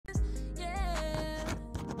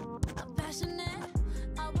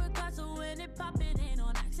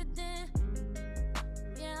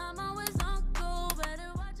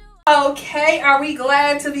Okay, are we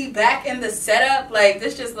glad to be back in the setup? Like,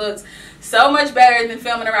 this just looks so much better than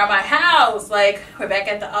filming around my house. Like, we're back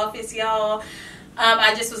at the office, y'all.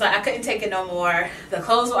 I just was like, I couldn't take it no more. The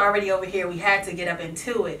clothes were already over here. We had to get up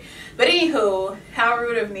into it. But anywho, how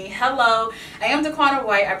rude of me. Hello, I am Daquana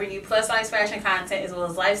White. I bring you plus size fashion content as well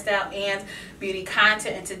as lifestyle and beauty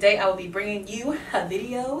content. And today I will be bringing you a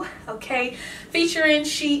video, okay, featuring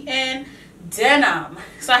SHEIN denim.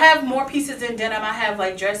 So I have more pieces in denim. I have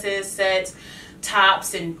like dresses, sets,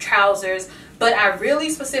 tops, and trousers. But I really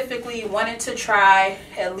specifically wanted to try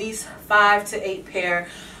at least 5 to 8 pair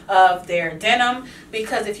of their denim,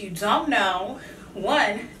 because if you don't know,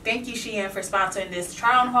 one, thank you SHEIN for sponsoring this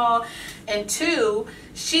try on haul, and two,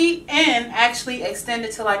 SHEIN actually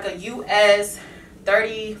extended to like a US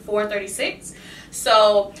 34, 36.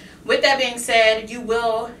 So with that being said, you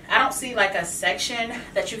will, I don't see like a section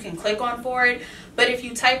that you can click on for it, but if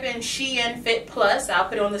you type in SHEIN Fit Plus, I'll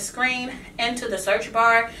put it on the screen, into the search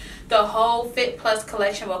bar, the whole Fit Plus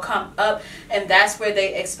collection will come up, and that's where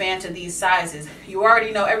they expand to these sizes. You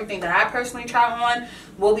already know everything that I personally try on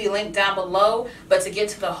will be linked down below, but to get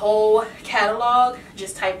to the whole catalog,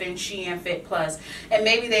 just type in SHEIN Fit Plus. And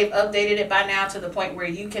maybe they've updated it by now to the point where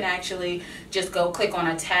you can actually just go click on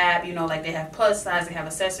a tab, you know, like they have plus size, they have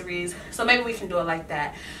accessories, so maybe we can do it like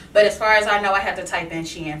that. But as far as I know, I have to type in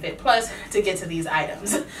SHEIN Fit Plus to get to these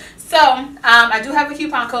items. So I do have a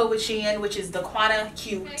coupon code with SHEIN, which is Daquana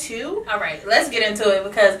Q2. All right, let's get into it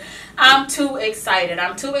because I'm too excited.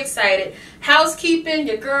 I'm too excited. Housekeeping,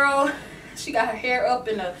 your girl, she got her hair up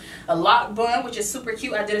in a lock bun, which is super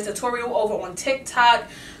cute. I did a tutorial over on TikTok.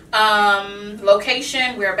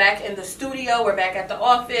 Location, we're back in the studio. We're back at the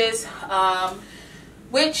office,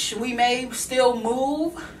 which we may still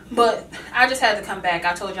move, but I just had to come back.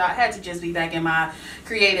 I told y'all I had to just be back in my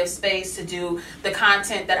creative space to do the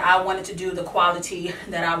content that I wanted to do, the quality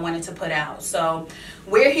that I wanted to put out. So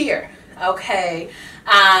we're here, okay?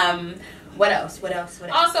 What else?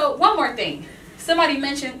 Also, one more thing. Somebody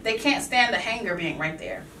mentioned they can't stand the hanger being right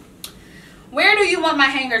there. Where do you want my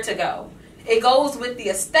hanger to go? It goes with the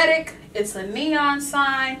aesthetic. It's a neon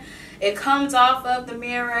sign. It comes off of the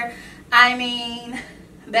mirror. I mean,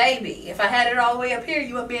 baby, if I had it all the way up here,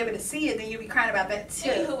 you wouldn't be able to see it, then you'd be crying about that too.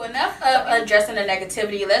 Anywho, enough of addressing the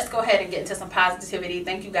negativity. Let's go ahead and get into some positivity.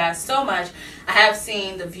 Thank you guys so much. I have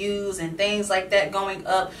seen the views and things like that going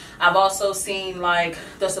up. I've also seen like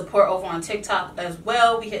the support over on TikTok as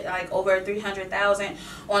well. We hit like over 300,000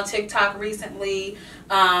 on TikTok recently.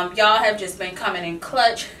 Y'all have just been coming in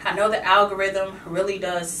clutch. I know the algorithm really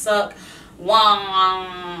does suck.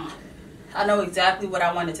 I know exactly what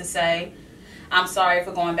I wanted to say. I'm sorry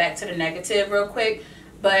for going back to the negative real quick,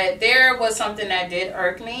 but there was something that did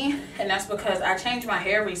irk me, and that's because I changed my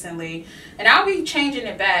hair recently, and I'll be changing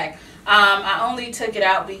it back. I only took it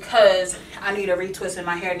out because I need a retwist and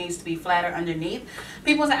my hair needs to be flatter underneath.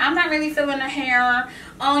 People say, I'm not really feeling the hair.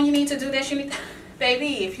 Oh, you need to do this. You need,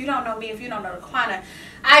 baby, if you don't know me, if you don't know Daquana,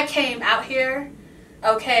 I came out here,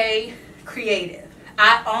 okay, creative.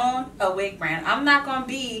 I own a wig brand. I'm not going to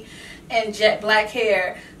be in jet black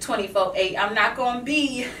hair 24/8. I'm not going to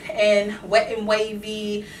be in wet and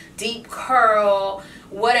wavy, deep curl,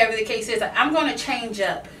 whatever the case is. I'm going to change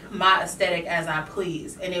up my aesthetic as I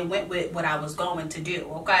please. And it went with what I was going to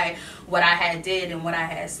do, okay? What I had did and what I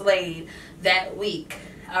had slayed that week.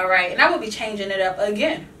 All right, and I will be changing it up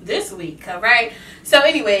again this week, all right? So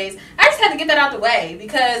anyways, I just had to get that out the way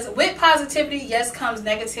because with positivity, yes, comes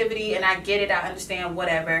negativity, and I get it, I understand,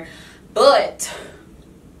 whatever. But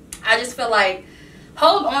I just feel like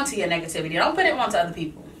hold on to your negativity. Don't put it on to other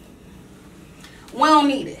people. We don't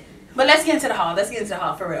need it. But let's get into the haul. Let's get into the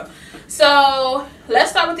haul for real. So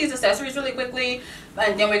let's start with these accessories really quickly,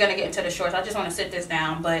 and then we're going to get into the shorts. I just want to sit this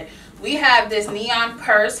down. But we have this neon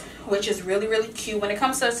purse, which is really, really cute. When it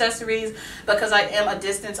comes to accessories, because I am a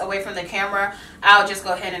distance away from the camera, I'll just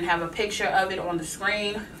go ahead and have a picture of it on the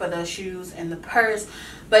screen for the shoes and the purse.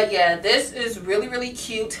 But yeah, this is really, really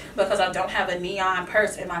cute because I don't have a neon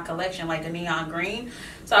purse in my collection, like a neon green.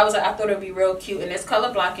 So I thought it would be real cute. And this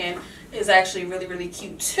color blocking is actually really, really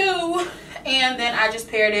cute too. And then I just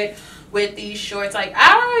paired it with these shorts. Like,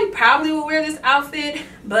 I probably will wear this outfit,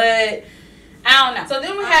 but I don't know. So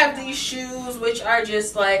then we have these shoes, which are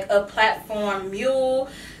just like a platform mule.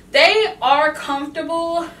 They are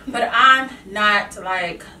comfortable, but I'm not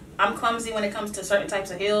like, I'm clumsy when it comes to certain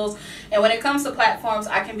types of heels. And when it comes to platforms,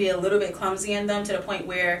 I can be a little bit clumsy in them to the point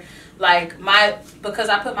where like because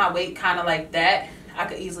I put my weight kind of like that, I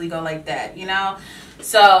could easily go like that, you know?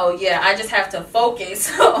 So yeah, I just have to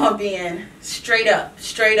focus on being straight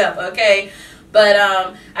up, okay?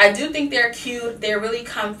 But I do think they're cute. They're really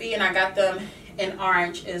comfy, and I got them in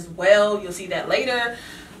orange as well. You'll see that later.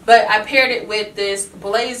 But I paired it with this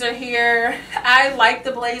blazer here. I like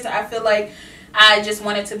the blazer. I feel like I just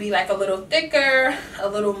want it to be like a little thicker, a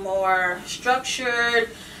little more structured.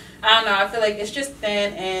 I don't know. I feel like it's just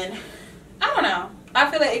thin, and I don't know. I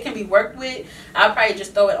feel like it can be worked with. I'll probably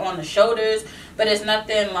just throw it on the shoulders, but it's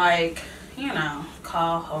nothing like, you know,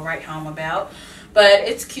 call or write home about. But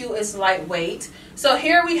it's cute. It's lightweight. So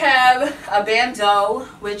here we have a bandeau,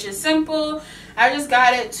 which is simple. I just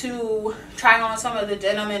got it to try on some of the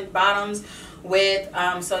denim and bottoms with.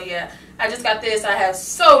 So yeah, I just got this. I have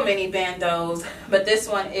so many bandeaus, but this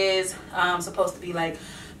one is supposed to be like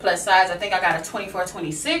plus size. I think I got a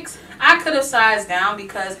 24-26. I could have sized down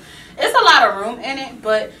because it's a lot of room in it,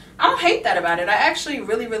 but I don't hate that about it. I actually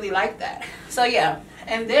really like that. So yeah,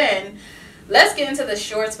 and then let's get into the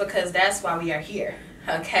shorts because that's why we are here.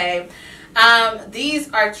 Okay,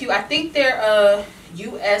 these are cute. I think they're a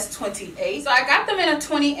US28. So I got them in a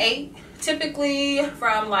 28. Typically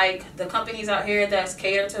from like the companies out here that's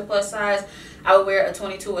catered to plus size, I would wear a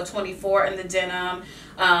 22 or 24 in the denim.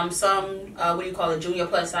 Some what do you call it, junior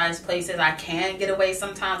plus size places, I can get away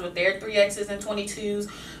sometimes with their 3Xs and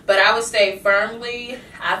 22s, but I would say firmly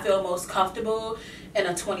I feel most comfortable in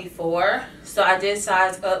a 24. So I did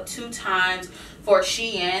size up 2 times for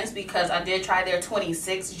SHEIN's because I did try their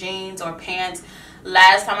 26 jeans or pants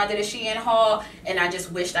last time I did a SHEIN haul, and I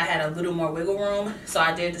just wished I had a little more wiggle room. So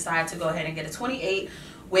I did decide to go ahead and get a 28,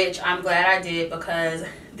 which I'm glad I did because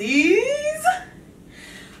these,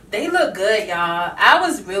 they look good, y'all. I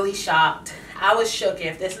was really shocked. I was shook.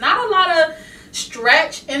 If there's not a lot of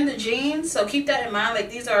stretch in the jeans, so keep that in mind.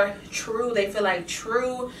 Like, these are true, they feel like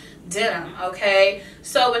true denim. Okay,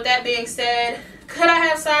 so with that being said, could I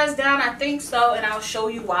have sized down? I think so, and I'll show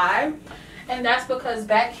you why. And that's because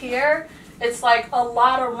back here it's like a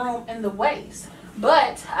lot of room in the waist,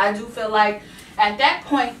 but I do feel like at that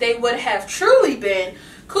point they would have truly been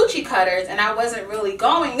coochie cutters, and I wasn't really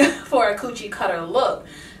going for a coochie cutter look.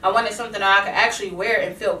 I wanted something that I could actually wear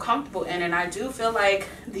and feel comfortable in, and I do feel like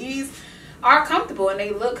these are comfortable and they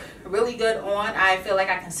look really good on. I feel like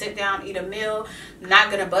I can sit down, eat a meal, not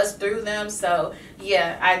gonna bust through them. So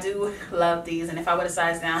yeah, I do love these, and if I would have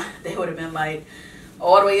sized down, they would have been like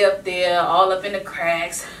all the way up there, all up in the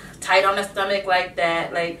cracks, tight on the stomach like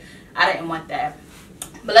that. Like, I didn't want that.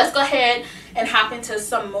 But let's go ahead and hop into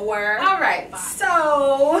some more. All right,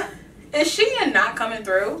 so is SHEIN not coming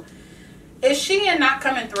through? Is SHEIN not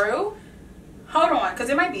coming through? Hold on, because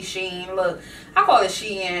it might be SHEIN. Look, I call it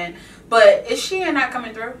SHEIN, but is SHEIN not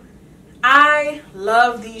coming through? I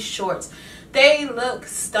love these shorts. They look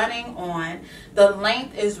stunning on. The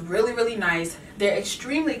length is really nice. They're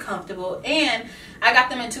extremely comfortable, and I got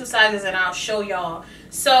them in 2 sizes, and I'll show y'all.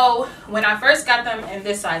 So when I first got them in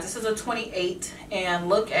this size, this is a 28, and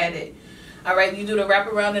look at it. All right, you do the wrap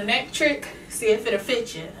around the neck trick, see if it'll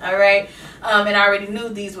fit you. All right, and I already knew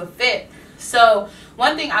these would fit. So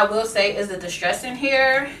one thing I will say is the distress in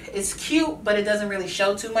here is cute, but it doesn't really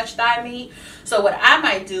show too much thigh meat. So what I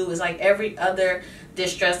might do is, like every other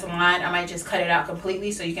distress line, I might just cut it out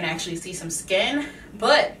completely so you can actually see some skin.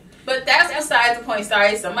 But that's besides the point.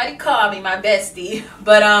 Sorry, somebody called me, my bestie.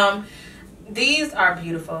 But these are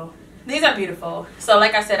beautiful. These are beautiful. So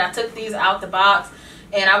like I said, I took these out the box,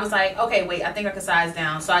 and I was like, okay, wait, I think I could size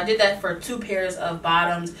down. So I did that for 2 pairs of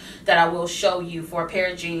bottoms that I will show you, for a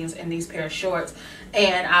pair of jeans and these pair of shorts.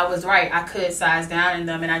 And I was right, I could size down in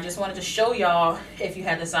them. And I just wanted to show y'all if you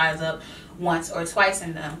had to size up once or twice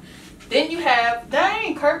in them. Then you have,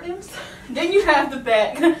 dang, curtains. Then you have the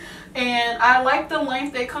back. And I like the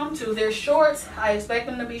length they come to. They're shorts. I expect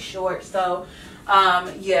them to be short. So,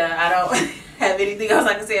 yeah, I don't have anything else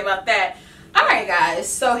I can say about that. Alright guys,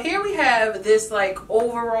 so here we have this like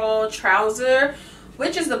overall trouser,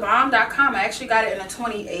 which is the bomb.com. I actually got it in a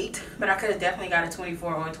 28, but I could have definitely got a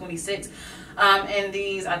 24 or a 26. And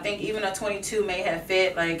these, I think even a 22 may have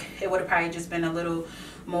fit. Like, it would have probably just been a little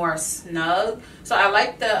more snug. So I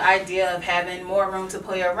like the idea of having more room to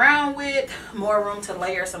play around with, more room to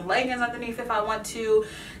layer some leggings underneath if I want to.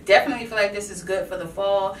 Definitely feel like this is good for the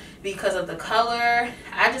fall because of the color.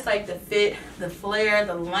 I just like the fit, the flare,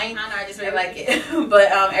 the length. I just really like it.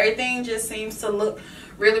 But everything just seems to look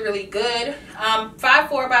really good.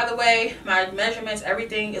 5'4", by the way. My measurements,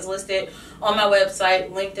 everything is listed on my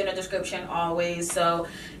website, linked in the description always. So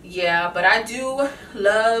yeah, but I do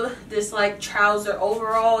love this like trouser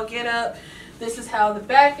overall get up. This is how the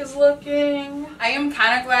back is looking. I am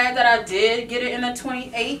kind of glad that I did get it in a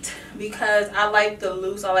 28 because I like the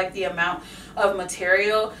loose, I like the amount of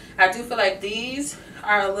material. I do feel like these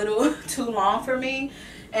are a little too long for me,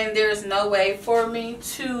 and there's no way for me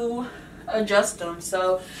to adjust them.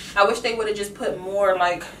 So I wish they would have just put more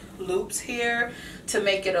like loops here to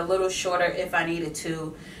make it a little shorter if I needed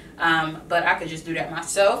to. But I could just do that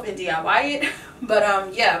myself and DIY it.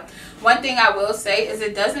 But yeah, one thing I will say is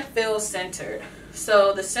it doesn't feel centered.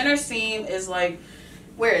 So the center seam is like,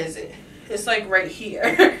 where is it? It's like right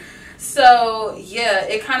here. So yeah,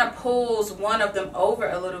 it kind of pulls one of them over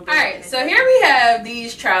a little bit. All right, so here we have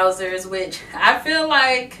these trousers, which I feel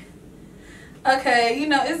like, okay, you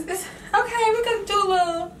know, it's okay. We could do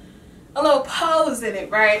a little pose in it,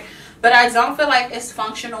 right? But I don't feel like it's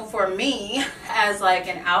functional for me as like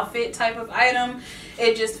an outfit type of item.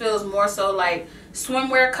 It just feels more so like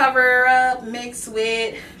swimwear cover up mixed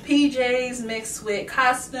with PJs mixed with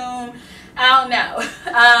costume. I don't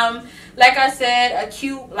know. Like I said, a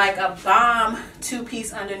cute, like a bomb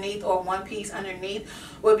 2-piece underneath or 1-piece underneath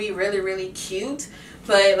would be really, really cute.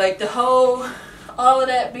 But like the whole, all of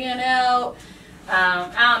that being out,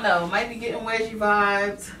 I don't know, might be getting wedgie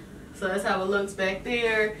vibes. So that's how it looks back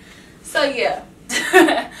there. So yeah,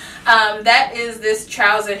 that is this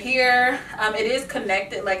trouser here. It is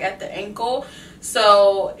connected like at the ankle,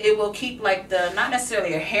 so it will keep like the, not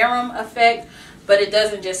necessarily a harem effect, but it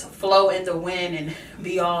doesn't just flow in the wind and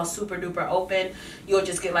be all super duper open. You'll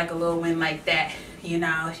just get like a little wind like that, you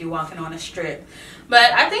know, if you're walking on a strip.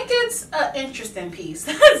 But I think it's an interesting piece.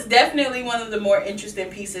 It's definitely one of the more interesting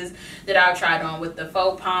pieces that I've tried on, with the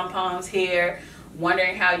faux pom-poms here.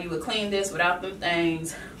 Wondering how you would clean this without them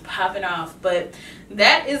things popping off. But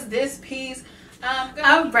that is this piece.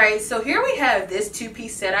 Alright, so here we have this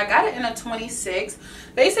 2-piece set. I got it in a 26.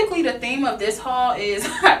 Basically the theme of this haul is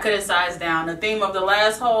I could have sized down. The theme of the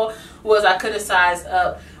last haul was I could have sized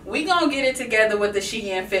up. We gonna get it together with the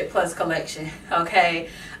SHEIN Fit Plus collection, okay?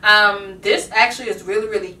 This actually is really,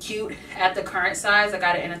 really cute at the current size. I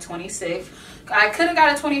got it in a 26. I could have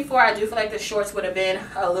got a 24. I do feel like the shorts would have been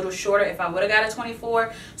a little shorter if I would have got a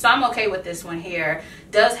 24. So I'm okay with this one here.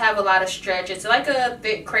 Does have a lot of stretch. It's like a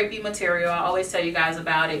thick crepey material. I always tell you guys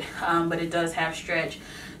about it, but it does have stretch.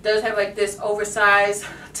 Does have like this oversized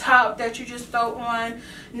top that you just throw on.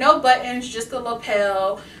 No buttons, just a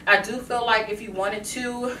lapel. I do feel like if you wanted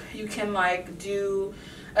to, you can like do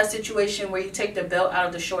a situation where you take the belt out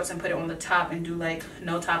of the shorts and put it on the top and do like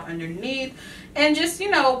no top underneath and just, you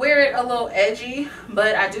know, wear it a little edgy.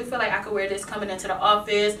 But I do feel like I could wear this coming into the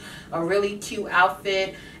office, a really cute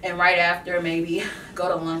outfit, and right after maybe go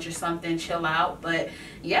to lunch or something, chill out. But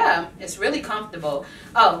yeah, it's really comfortable.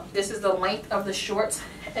 Oh, this is the length of the shorts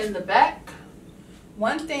in the back.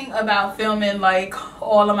 One thing about filming like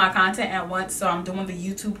all of my content at once, so I'm doing the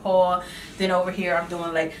YouTube haul, then over here I'm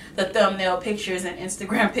doing like the thumbnail pictures and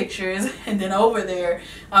Instagram pictures, and then over there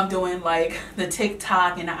I'm doing like the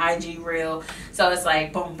TikTok and the IG reel. So it's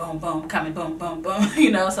like boom, boom, boom, coming boom, boom, boom, you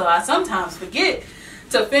know. So I sometimes forget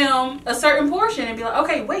to film a certain portion and be like,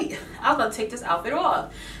 okay, wait, I was about to take this outfit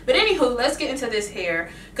off. But anywho, let's get into this hair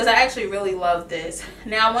because I actually really love this.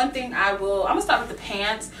 Now, one thing I'm gonna start with the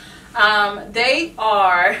pants. They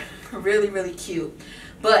are really, really cute,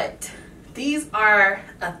 but these are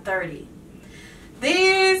a 30.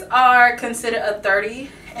 These are considered a 30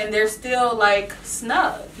 and they're still like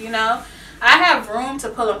snug, you know. I have room to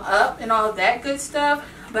pull them up and all that good stuff,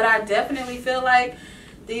 but I definitely feel like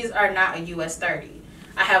these are not a US 30.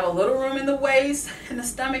 I have a little room in the waist, in the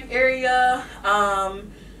stomach area,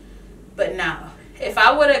 but no. If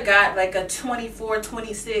I would have got like a 24,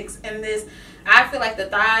 26 in this, I feel like the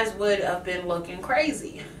thighs would have been looking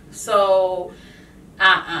crazy. So,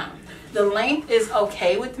 the length is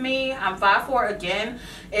okay with me. I'm 5'4" again.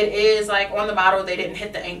 It is like on the model, they didn't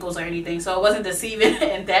hit the ankles or anything, so it wasn't deceiving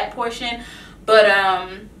in that portion. But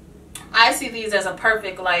I see these as a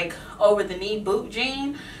perfect like over the knee boot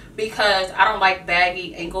jean because I don't like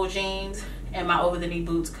baggy ankle jeans and my over the knee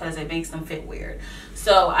boots because it makes them fit weird.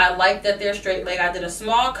 So I like that they're straight leg. I did a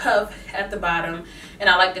small cuff at the bottom and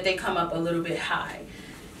I like that they come up a little bit high.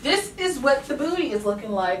 This is what the booty is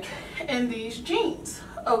looking like in these jeans.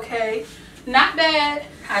 Okay, not bad.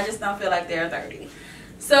 I just don't feel like they're 30.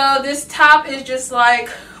 So this top is just like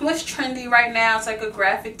what's trendy right now. It's like a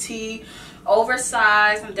graphic tee,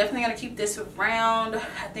 oversized. I'm definitely gonna keep this around.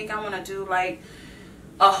 I think I'm gonna do like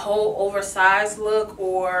a whole oversized look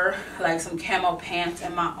or like some camo pants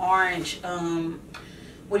and my orange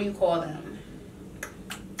what do you call them,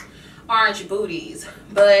 orange booties.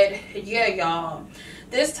 But yeah, y'all,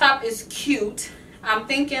 this top is cute. I'm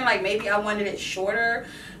thinking like maybe I wanted it shorter,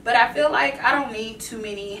 but I feel like I don't need too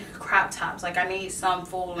many crop tops. Like I need some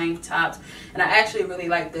full length tops, and I actually really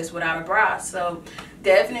like this without a bra. So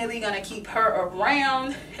definitely gonna keep her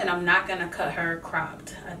around, and I'm not gonna cut her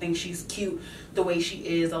cropped. I think she's cute the way she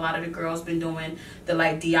is. A lot of the girls been doing the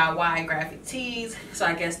like DIY graphic tees, so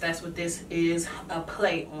I guess that's what this is a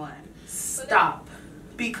play on. Stop,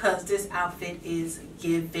 because this outfit is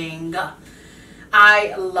giving.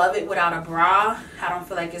 I love it without a bra. I don't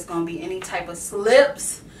feel like it's gonna be any type of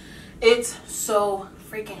slips. It's so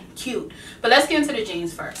freaking cute. But let's get into the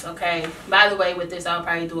jeans first, okay? By the way, with this, I'll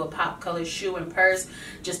probably do a pop color shoe and purse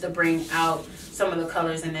just to bring out some of the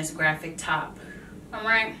colors in this graphic top. All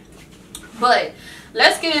right, but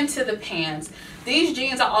let's get into the pants. These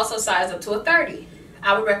jeans are also sized up to a 30.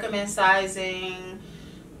 I would recommend sizing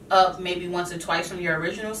up maybe once or twice from your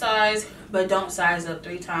original size, but don't size up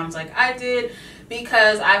 3 times like I did,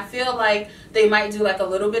 because I feel like they might do like a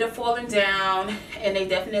little bit of falling down, and they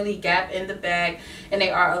definitely gap in the back, and they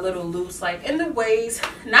are a little loose like in the waist.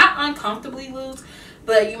 Not uncomfortably loose,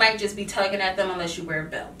 but you might just be tugging at them unless you wear a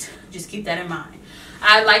belt. Just keep that in mind.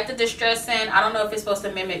 I like the distressing. I don't know if it's supposed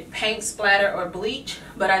to mimic paint splatter or bleach,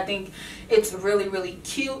 but I think it's really, really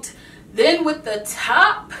cute. Then with the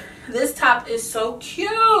top, this top is so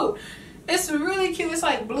cute. It's really cute. It's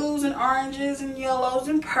like blues and oranges and yellows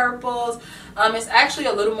and purples. It's actually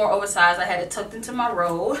a little more oversized. I had it tucked into my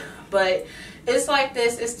robe, but it's like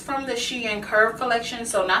this. It's from the SHEIN Curve collection,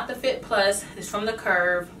 so not the Fit Plus. It's from the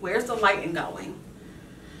Curve. Where's the lighting going?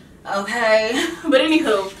 Okay, but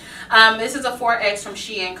anywho, this is a 4X from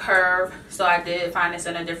SHEIN Curve, so I did find this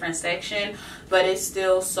in a different section, but it's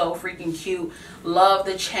still so freaking cute. Love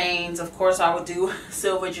the chains. Of course, I would do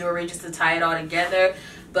silver jewelry just to tie it all together,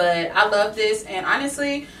 but I love this. And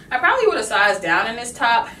honestly, I probably would have sized down in this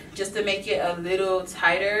top just to make it a little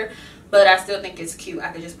tighter, but I still think it's cute.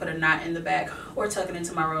 I could just put a knot in the back or tuck it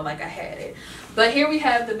into my robe like I had it. But here we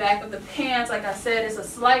have the back of the pants. Like I said, it's a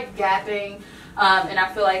slight gapping, and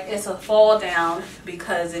I feel like it's a fall down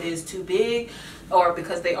because it is too big, or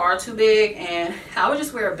because they are too big, and I would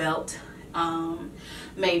just wear a belt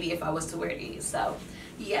maybe if I was to wear these. So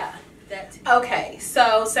yeah, that's okay.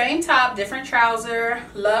 So same top, different trouser.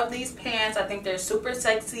 Love these pants. I think they're super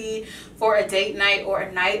sexy for a date night or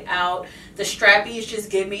a night out. The strappies just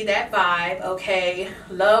give me that vibe. Okay,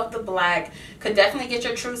 love the black. Could definitely get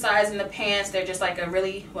your true size in the pants. They're just like a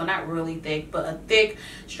really, well, not really thick, but a thick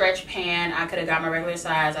stretch pant. I could have got my regular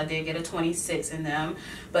size. I did get a 26 in them,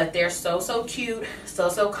 but they're so cute,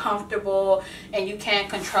 so comfortable, and you can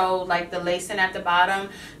control like the lacing at the bottom,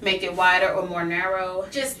 make it wider or more narrow.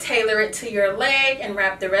 Just tailor it to your leg and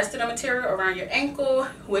wrap the rest of the material around your ankle,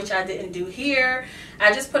 which I didn't do here.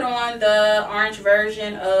 I just put on the orange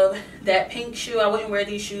version of that pink shoe. I wouldn't wear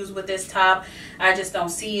these shoes with this top. I just don't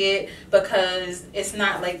see it, because it's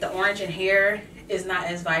not like the orange in here is not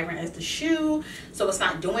as vibrant as the shoe, so it's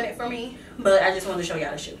not doing it for me. But I just wanted to show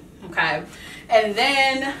y'all the shoe, okay? And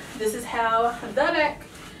then this is how the neck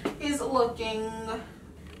is looking.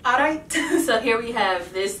 All right, so here we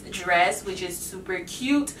have this dress, which is super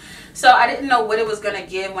cute. So I didn't know what it was gonna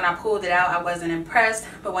give. When I pulled it out, I wasn't impressed,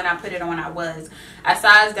 but when I put it on, I was. I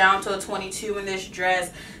sized down to a 22 in this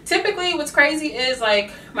dress. Typically, what's crazy is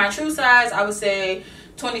like my true size, I would say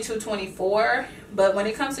 22, 24, but when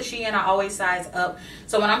it comes to SHEIN, I always size up.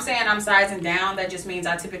 So when I'm saying I'm sizing down, that just means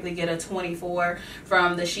I typically get a 24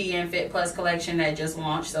 from the SHEIN Fit Plus collection that just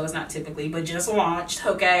launched. So it's not typically, but just launched,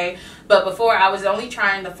 okay? But before, I was only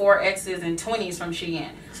trying the 4Xs and 20s from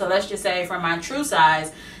SHEIN. So let's just say for my true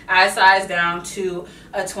size, I sized down to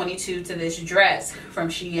a 22 to this dress from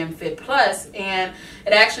SHEIN Fit Plus, and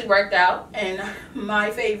it actually worked out in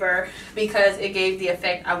my favor because it gave the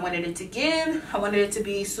effect I wanted it to give. I wanted it to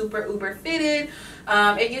be super uber fitted.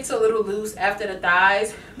 It gets a little loose after the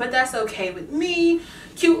thighs, but that's okay with me.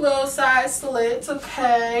 Cute little side slits,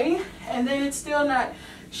 okay? And then it's still not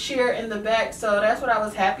sheer in the back, so that's what I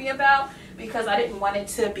was happy about, because I didn't want it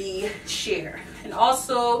to be sheer. And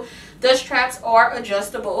also, the straps are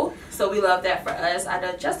adjustable, so we love that for us. I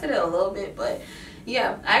adjusted it a little bit, but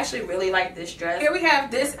yeah, I actually really like this dress. Here we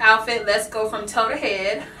have this outfit. Let's go from toe to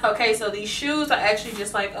head. Okay, so these shoes are actually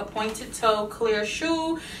just like a pointed toe clear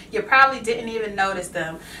shoe. You probably didn't even notice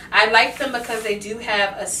them. I like them because they do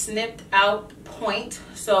have a snipped out point,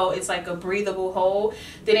 so it's like a breathable hole.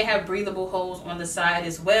 Then they have breathable holes on the side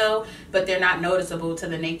as well, but they're not noticeable to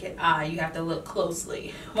the naked eye. You have to look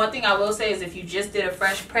closely. One thing I will say is if you just did a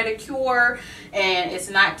fresh pedicure and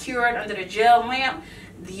it's not cured under the gel lamp,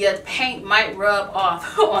 the paint might rub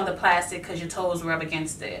off on the plastic because your toes rub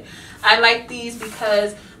against it. I like these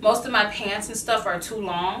because most of my pants and stuff are too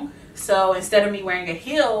long. So instead of me wearing a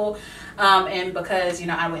heel, And because, you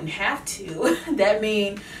know, I wouldn't have to, that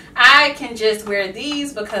means I can just wear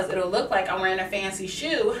these because it'll look like I'm wearing a fancy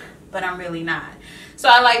shoe, but I'm really not. So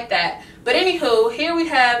I like that. But anywho, here we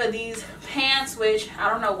have these pants, which I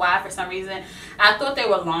don't know why, for some reason I thought they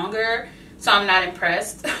were longer, so I'm not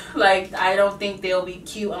impressed. Like, I don't think they'll be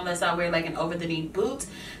cute unless I wear like an over the knee boot.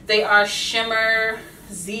 They are shimmer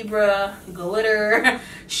zebra glitter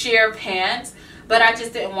sheer pants, but I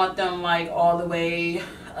just didn't want them like all the way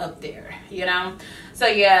up there, you know. So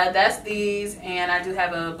yeah, that's these, and I do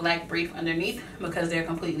have a black brief underneath because they're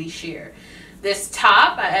completely sheer. This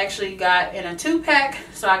top I actually got in a 2-pack,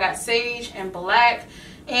 so I got sage and black,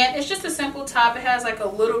 and it's just a simple top. It has like a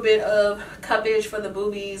little bit of cuppage for the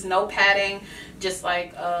boobies, no padding, just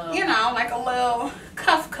like you know, like a little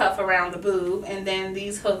cuff around the boob. And then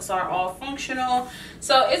these hooks are all functional,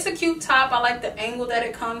 so it's a cute top. I like the angle that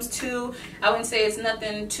it comes to. I wouldn't say it's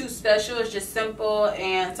nothing too special, it's just simple,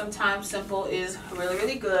 and sometimes simple is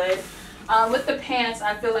really good. With the pants,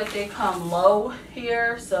 I feel like they come low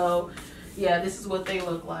here, so yeah, this is what they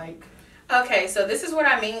look like. Okay, so this is what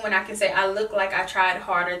I mean when I can say I look like I tried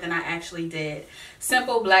harder than I actually did.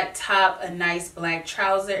 Simple black top, a nice black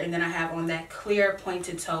trouser, and then I have on that clear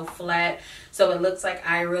pointed toe flat, so it looks like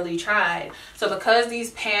I really tried. So because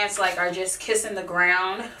these pants like are just kissing the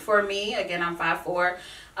ground for me, again, I'm 5'4",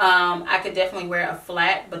 I could definitely wear a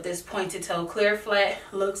flat, but this pointed toe clear flat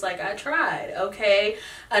looks like I tried. Okay,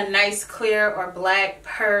 a nice clear or black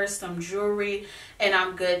purse, some jewelry, and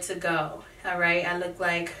I'm good to go. All right, I look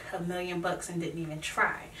like $1 million and didn't even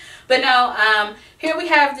try. But no, here we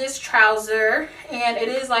have this trouser, and it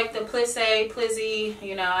is like the plissé,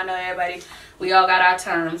 you know, I know everybody, we all got our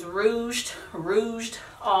terms, rouged,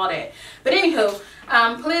 all that. But anywho,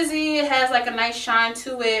 plissé has like a nice shine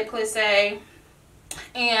to it, plissé.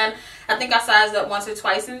 And I think I sized up once or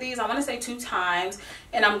twice in these. I want to say 2 times,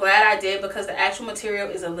 and I'm glad I did because the actual material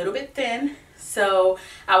is a little bit thin. So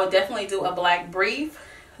I would definitely do a black brief,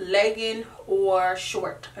 legging, or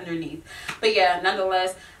short underneath. But yeah,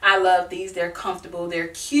 nonetheless, I love these. They're comfortable, they're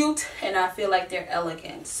cute, and I feel like they're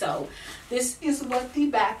elegant. So this is what the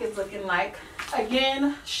back is looking like.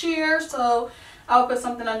 Again, sheer, so I'll put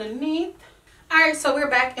something underneath. Alright, so we're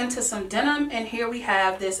back into some denim, and here we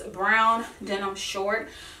have this brown denim short,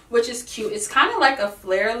 which is cute. It's kind of like a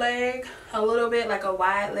flare leg, a little bit like a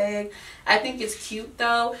wide leg. I think it's cute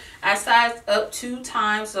though. I sized up 2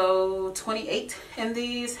 times, so 28 in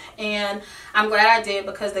these, and I'm glad I did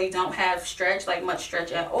because they don't have stretch, like much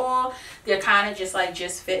stretch at all. They're kind of just like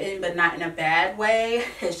just fitting, but not in a bad way.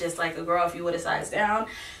 It's just like, a girl, if you would have sized down,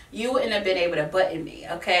 you wouldn't have been able to button me.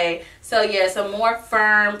 Okay, so yeah, some more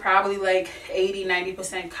firm, probably like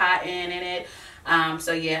 80-90% cotton in it.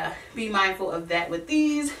 So yeah, be mindful of that with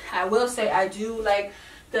these. I will say I do like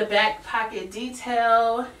the back pocket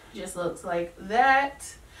detail, just looks like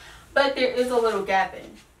that, but there is a little gapping.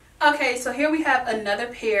 Okay, so here we have another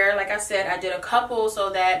pair. Like I said, I did a couple so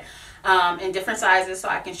that in different sizes, so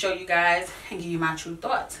I can show you guys and give you my true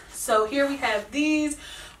thoughts. So here we have these,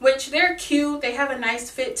 which they're cute. They have a nice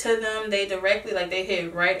fit to them. They directly, like, they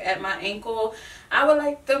hit right at my ankle. I would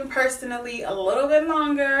like them personally a little bit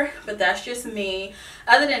longer, but that's just me.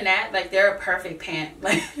 Other than that, like, they're a perfect pant.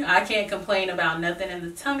 Like, I can't complain about nothing in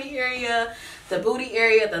the tummy area, the booty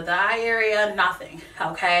area, the thigh area, nothing.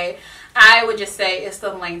 Okay, I would just say it's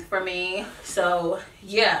the length for me. So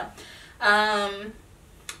yeah, I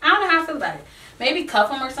don't know how I feel about it. Maybe cuff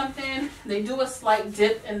them or something. They do a slight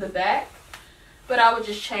dip in the back, but I would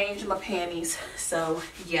just change my panties. So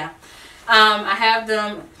yeah, I have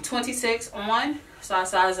them 26 on, so I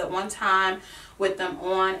sized up 1 time with them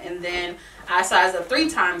on, and then I sized up 3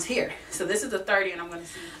 times here. So this is the 30, and I'm going to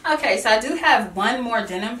see. Okay, so I do have one more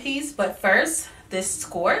denim piece, but first, this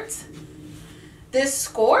skirt. This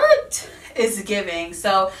skirt is giving.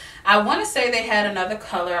 So I want to say they had another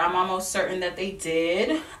color. I'm almost certain that they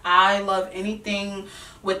did. I love anything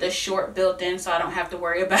with a short built in, so I don't have to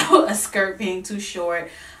worry about a skirt being too short.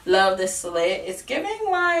 Love the slit. It's giving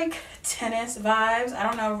like tennis vibes. I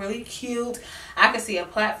don't know, really cute. I could see a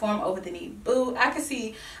platform over the knee boot. I could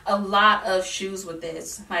see a lot of shoes with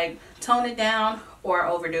this. Like, tone it down or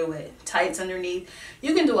overdo it. Tights underneath.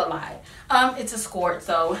 You can do a lot. It's a skirt,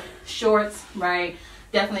 so shorts, right?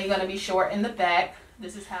 Definitely going to be short in the back.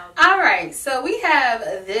 This is how. All right, so we have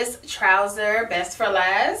this trouser, best for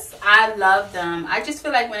last. I love them. I just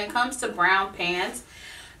feel like when it comes to brown pants,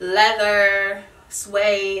 leather,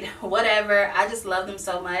 suede, whatever, I just love them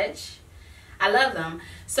so much. I love them.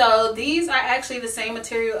 So these are actually the same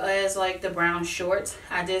material as like the brown shorts.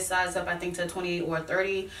 I did size up, I think, to 28 or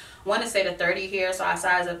 30. I want to say to 30 here, so I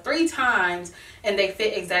sized up 3 times and they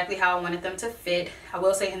fit exactly how I wanted them to fit. I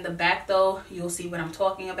will say in the back though, you'll see what I'm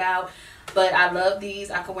talking about. But I love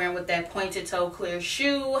these. I could wear them with that pointed toe clear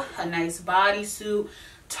shoe, a nice bodysuit,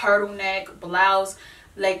 turtleneck, blouse.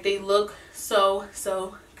 Like, they look so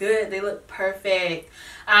good. They look perfect.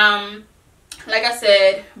 Like I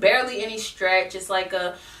said, barely any stretch. It's like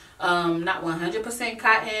a not 100%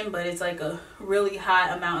 cotton, but it's like a really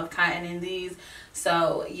high amount of cotton in these.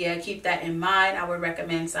 So yeah, keep that in mind. I would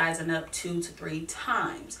recommend sizing up 2 to 3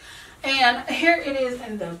 times. And here it is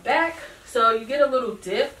in the back. So you get a little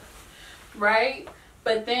dip, right?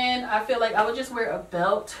 But then I feel like I would just wear a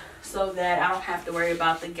belt so that I don't have to worry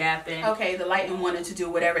about the gapping. Okay, the lighting wanted to do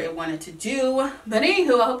whatever it wanted to do. But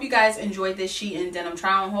anywho, I hope you guys enjoyed this SHEIN denim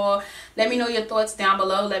try on haul. Let me know your thoughts down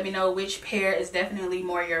below. Let me know which pair is definitely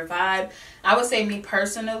more your vibe. I would say, me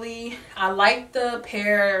personally, I like the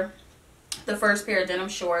first pair of denim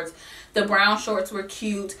shorts. The brown shorts were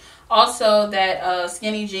cute. Also, that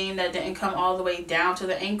skinny jean that didn't come all the way down to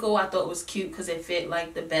the ankle, I thought was cute because it fit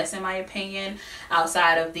like the best in my opinion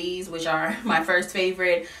outside of these, which are my first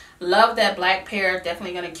favorite. Love that black pair,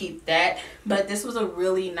 definitely gonna keep that. But this was a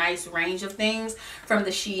really nice range of things from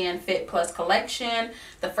the SHEIN Fit Plus collection.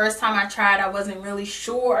 The first time I tried, I wasn't really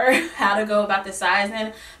sure how to go about the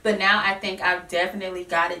sizing, but now I think I've definitely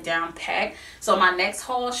got it down packed. So my next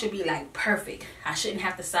haul should be like perfect. I shouldn't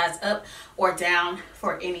have to size up or down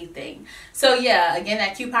for anything. So yeah, again,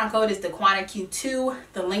 that coupon code is Daquana Q2.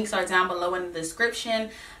 The links are down below in the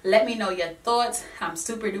description. Let me know your thoughts. I'm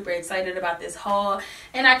super duper excited about this haul,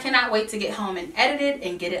 and I cannot wait to get home and edit it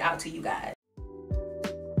and get it out to you guys.